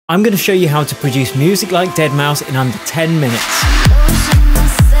I'm going to show you how to produce music like Deadmau5 in under 10 minutes.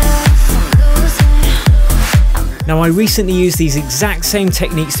 Now, I recently used these exact same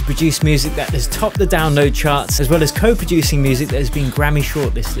techniques to produce music that has topped the download charts, as well as co-producing music that has been Grammy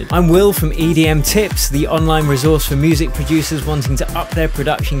shortlisted. I'm Will from EDM Tips, the online resource for music producers wanting to up their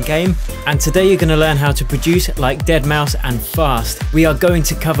production game. And today you're going to learn how to produce like Deadmau5 and fast. We are going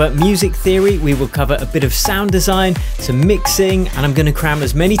to cover music theory, we will cover a bit of sound design, some mixing, and I'm going to cram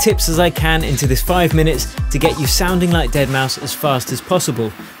as many tips as I can into this 5 minutes to get you sounding like Deadmau5 as fast as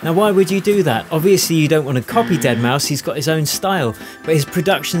possible. Now, why would you do that? Obviously you don't want to copy Deadmau5. He's got his own style, but his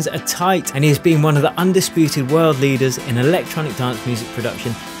productions are tight and he has been one of the undisputed world leaders in electronic dance music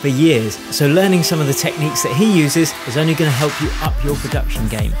production for years. So learning some of the techniques that he uses is only going to help you up your production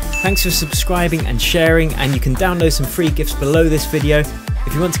game. Thanks for subscribing and sharing, and you can download some free gifts below this video.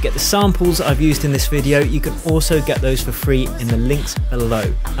 If you want to get the samples I've used in this video, you can also get those for free in the links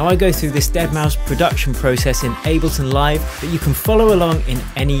below. Now, I go through this Deadmau5 production process in Ableton Live, but you can follow along in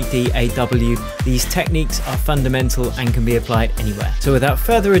any DAW. These techniques are fundamental and can be applied anywhere. So without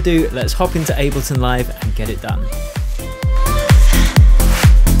further ado, let's hop into Ableton Live and get it done.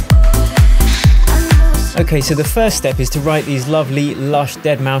 Okay, so the first step is to write these lovely, lush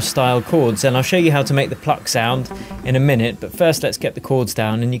Deadmau5 style chords, and I'll show you how to make the pluck sound in a minute, but first let's get the chords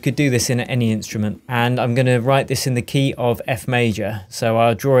down, and you could do this in any instrument. And I'm going to write this in the key of F major, so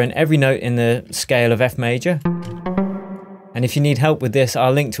I'll draw in every note in the scale of F major. And if you need help with this,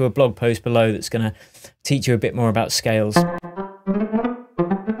 I'll link to a blog post below that's going to teach you a bit more about scales.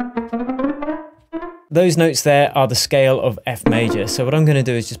 Those notes there are the scale of F major. So what I'm going to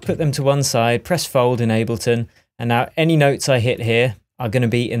do is just put them to one side, press fold in Ableton, and now any notes I hit here are going to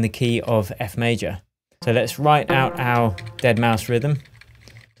be in the key of F major. So let's write out our Deadmau5 rhythm.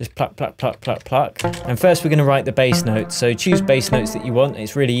 Just pluck, pluck, pluck, pluck, pluck. And first we're going to write the bass notes. So choose bass notes that you want.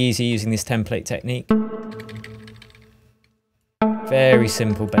 It's really easy using this template technique. Very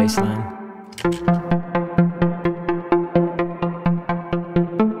simple bass line.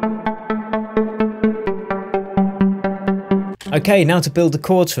 Okay, now to build the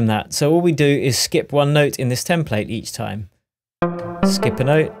chords from that. So all we do is skip one note in this template each time. Skip a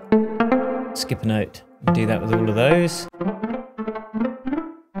note, skip a note. We do that with all of those.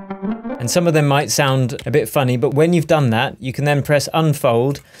 And some of them might sound a bit funny, but when you've done that, you can then press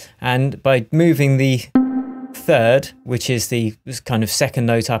unfold, and by moving the third, which is the kind of second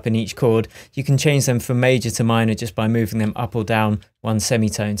note up in each chord, you can change them from major to minor just by moving them up or down one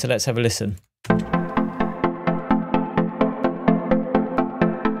semitone. So let's have a listen.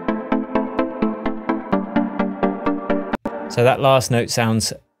 So that last note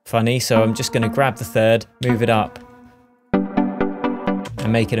sounds funny, so I'm just going to grab the third, move it up,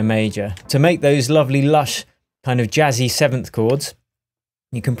 and make it a major. To make those lovely, lush, kind of jazzy seventh chords,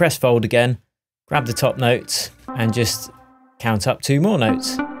 you can press fold again, grab the top notes, and just count up 2 more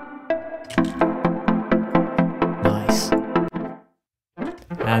notes. Nice.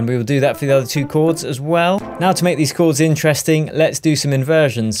 And we will do that for the other 2 chords as well. Now, to make these chords interesting, let's do some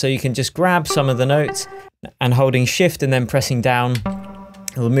inversions. So you can just grab some of the notes, and holding shift and then pressing down,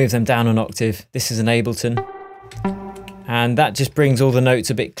 it'll move them down an octave. This is an Ableton. And that just brings all the notes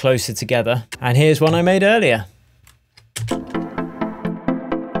a bit closer together. And here's one I made earlier.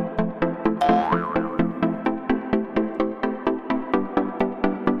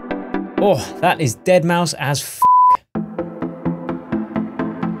 Oh, that is Deadmau5 as f***.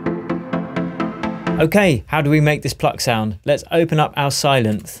 Okay, how do we make this pluck sound? Let's open up our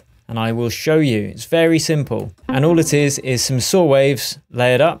Silenth, and I will show you. It's very simple. And all it is some saw waves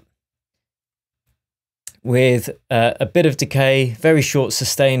layered up with a bit of decay, very short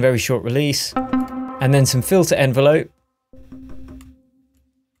sustain, very short release, and then some filter envelope.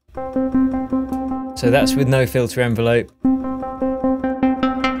 So that's with no filter envelope.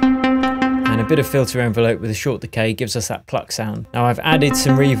 And a bit of filter envelope with a short decay gives us that pluck sound. Now, I've added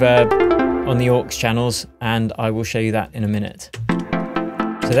some reverb on the aux channels, and I will show you that in a minute.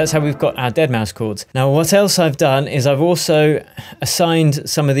 So that's how we've got our Deadmau5 chords. Now, what else I've done is I've also assigned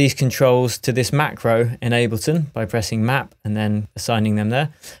some of these controls to this macro in Ableton by pressing map and then assigning them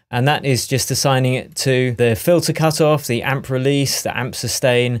there. And that is just assigning it to the filter cutoff, the amp release, the amp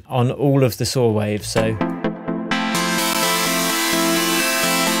sustain on all of the saw waves. So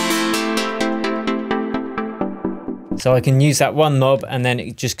I can use that one knob, and then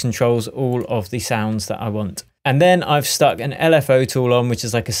it just controls all of the sounds that I want. And then I've stuck an LFO tool on, which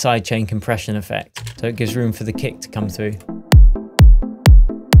is like a sidechain compression effect. So it gives room for the kick to come through.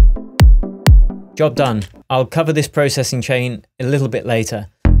 Job done. I'll cover this processing chain a little bit later.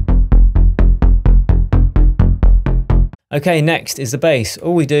 Okay, next is the bass.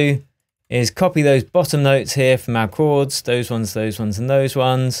 All we do is copy those bottom notes here from our chords, those ones, and those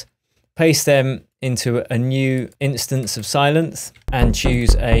ones, paste them into a new instance of silence and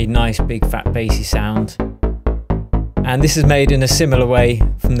choose a nice big fat bassy sound. And this is made in a similar way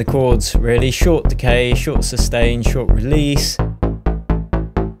from the chords, really. Short decay, short sustain, short release,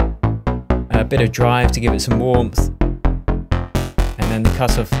 a bit of drive to give it some warmth, and then the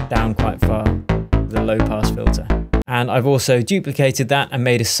cutoff down quite far with a low pass filter. And I've also duplicated that and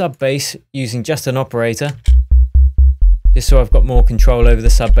made a sub bass using just an operator, just so I've got more control over the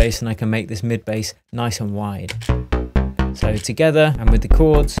sub bass and I can make this mid bass nice and wide. So together and with the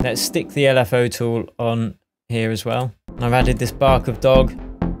chords, let's stick the LFO tool on here as well. And I've added this bark of dog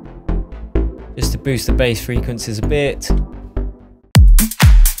just to boost the bass frequencies a bit.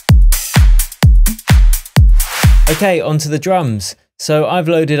 Okay, onto the drums. So I've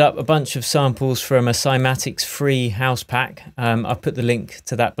loaded up a bunch of samples from a Cymatics free house pack. I've put the link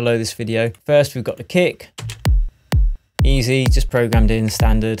to that below this video. First, we've got the kick. Easy, just programmed in,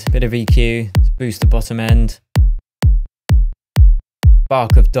 standard. Bit of EQ to boost the bottom end.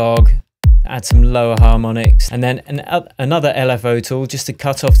 Bark of dog to add some lower harmonics. And then another LFO tool just to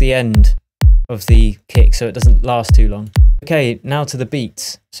cut off the end of the kick so it doesn't last too long. Okay, now to the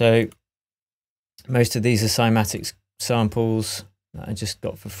beats. So most of these are Cymatics samples that I just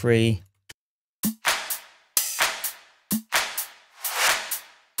got for free.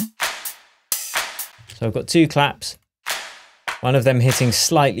 So I've got two claps, one of them hitting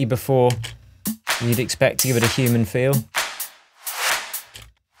slightly before you'd expect to give it a human feel.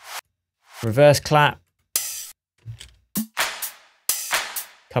 Reverse clap,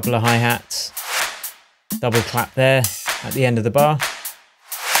 couple of hi-hats, double clap there at the end of the bar.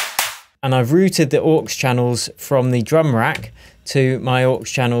 And I've routed the aux channels from the drum rack to my aux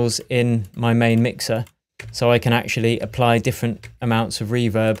channels in my main mixer, so I can actually apply different amounts of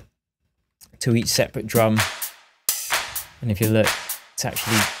reverb to each separate drum. And if you look, it's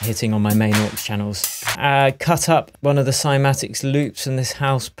actually hitting on my main aux channels. Cut up one of the Cymatics loops in this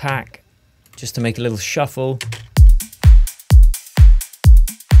house pack just to make a little shuffle.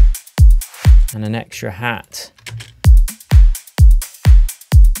 And an extra hat.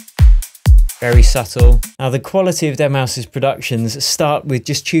 Very subtle. Now the quality of Deadmau5's productions start with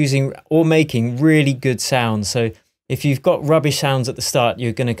just choosing or making really good sounds. So if you've got rubbish sounds at the start,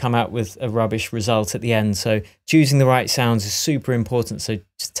 you're going to come out with a rubbish result at the end. So choosing the right sounds is super important. So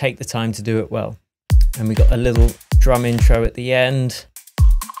just take the time to do it well. And we got a little drum intro at the end.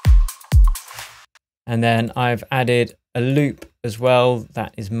 And then I've added a loop as well.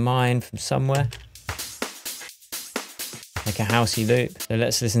 That is mine from somewhere. Like a housey loop. So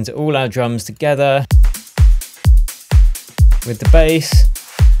let's listen to all our drums together with the bass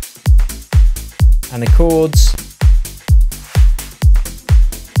and the chords.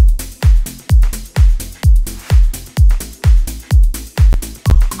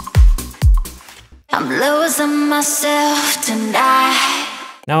 I'm losing myself tonight.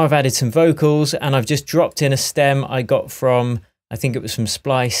 Now I've added some vocals and I've just dropped in a stem I got from, I think it was from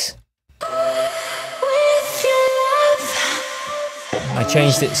Splice. I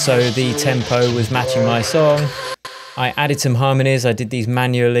changed it so the tempo was matching my song. I added some harmonies. I did these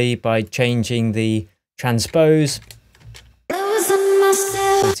manually by changing the transpose.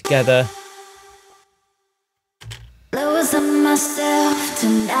 So together.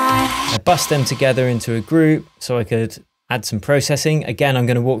 I bust them together into a group so I could add some processing. Again, I'm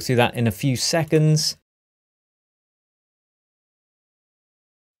going to walk through that in a few seconds.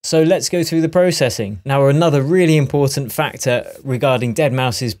 So let's go through the processing. Now another really important factor regarding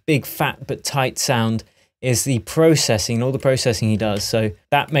Deadmau5's big fat but tight sound is the processing, all the processing he does. So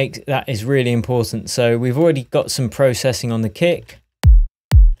that is really important. So we've already got some processing on the kick.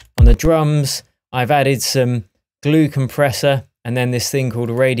 On the drums, I've added some glue compressor and then this thing called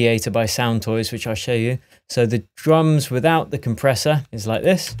a radiator by Sound Toys, which I'll show you. So the drums without the compressor is like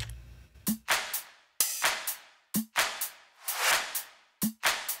this.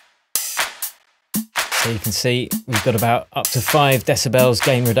 So you can see we've got about up to 5 decibels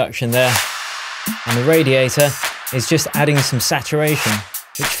gain reduction there. And the radiator is just adding some saturation,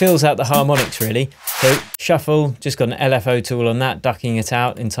 which fills out the harmonics really. So shuffle, just got an LFO tool on that, ducking it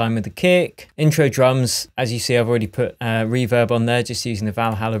out in time with the kick. Intro drums, as you see, I've already put reverb on there, just using the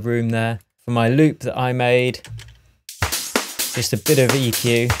Valhalla room there. For my loop that I made, just a bit of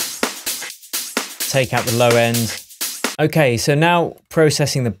EQ, take out the low end. Okay, so now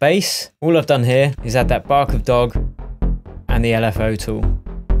processing the bass. All I've done here is add that bark of dog and the LFO tool.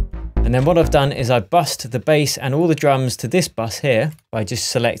 And then what I've done is I bussed the bass and all the drums to this bus here by just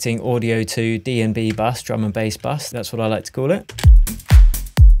selecting audio to D&B bus, drum and bass bus. That's what I like to call it.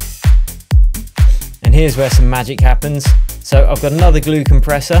 And here's where some magic happens. So I've got another glue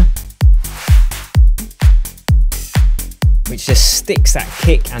compressor, which just sticks that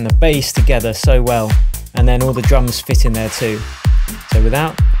kick and the bass together so well. And then all the drums fit in there too. So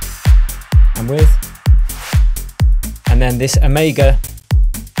without and with. And then this Omega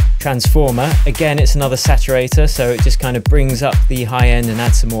transformer, again it's another saturator, so it just kind of brings up the high end and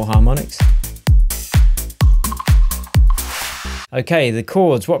adds some more harmonics. Okay, the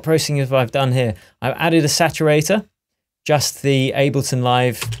chords, what processing have I done here? I've added a saturator, just the Ableton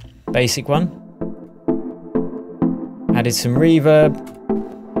Live basic one. Added some reverb.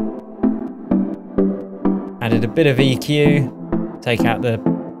 Added a bit of EQ, take out the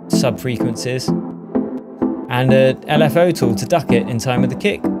sub frequencies. And a LFO tool to duck it in time with the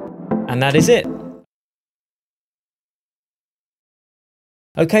kick. And that is it.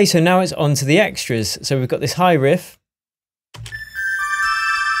 Okay, so now it's on to the extras. So we've got this high riff.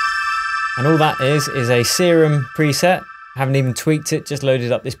 And all that is a Serum preset. Haven't even tweaked it, just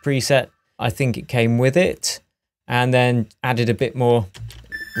loaded up this preset. I think it came with it. And then added a bit more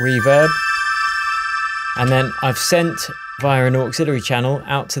reverb. And then I've sent via an auxiliary channel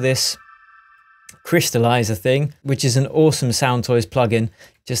out to this crystallizer thing, which is an awesome Soundtoys plugin.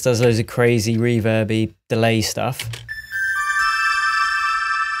 Just does loads of crazy reverby delay stuff.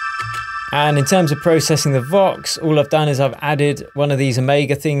 And in terms of processing the Vox, all I've done is I've added one of these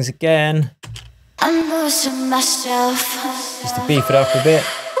Omega things again. I'm losing myself. Just to beef it up a bit.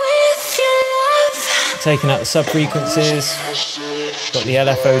 Taking out the sub frequencies. Got the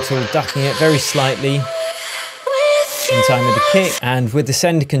LFO tool ducking it very slightly in time with the kick. And with the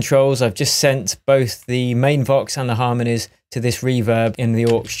send controls, I've just sent both the main Vox and the harmonies to this reverb in the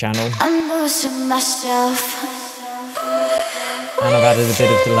aux channel. I'm losing myself. And I've added a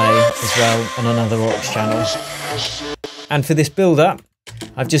bit of delay as well on another aux channel. And for this build up,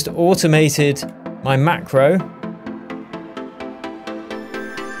 I've just automated my macro.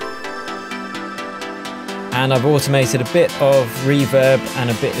 And I've automated a bit of reverb and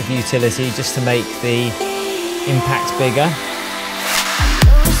a bit of utility just to make the impact bigger.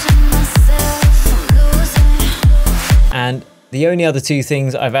 And the only other two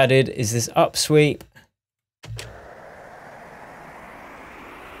things I've added is this upsweep,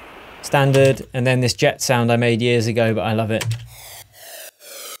 standard, and then this jet sound I made years ago, but I love it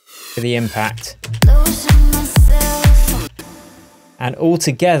for the impact. And all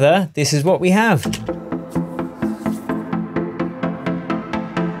together, this is what we have.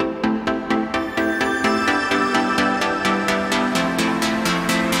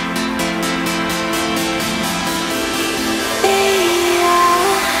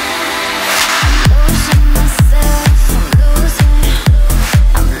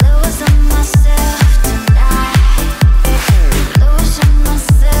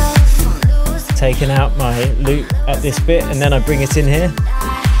 Taking out my loop at this bit and then I bring it in here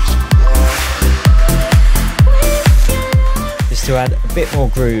just to add a bit more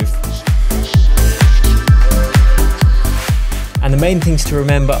groove. And the main things to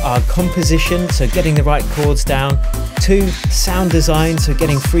remember are composition, so getting the right chords down. 2, sound design, so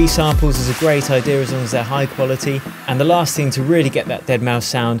getting free samples is a great idea as long as they're high quality. And the last thing to really get that Deadmau5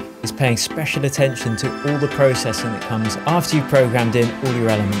 sound is paying special attention to all the processing that comes after you've programmed in all your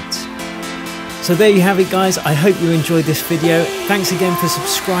elements. So there you have it guys, I hope you enjoyed this video. Thanks again for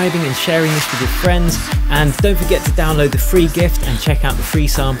subscribing and sharing this with your friends. And don't forget to download the free gift and check out the free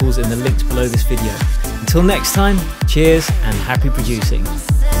samples in the links below this video. Until next time, cheers and happy producing.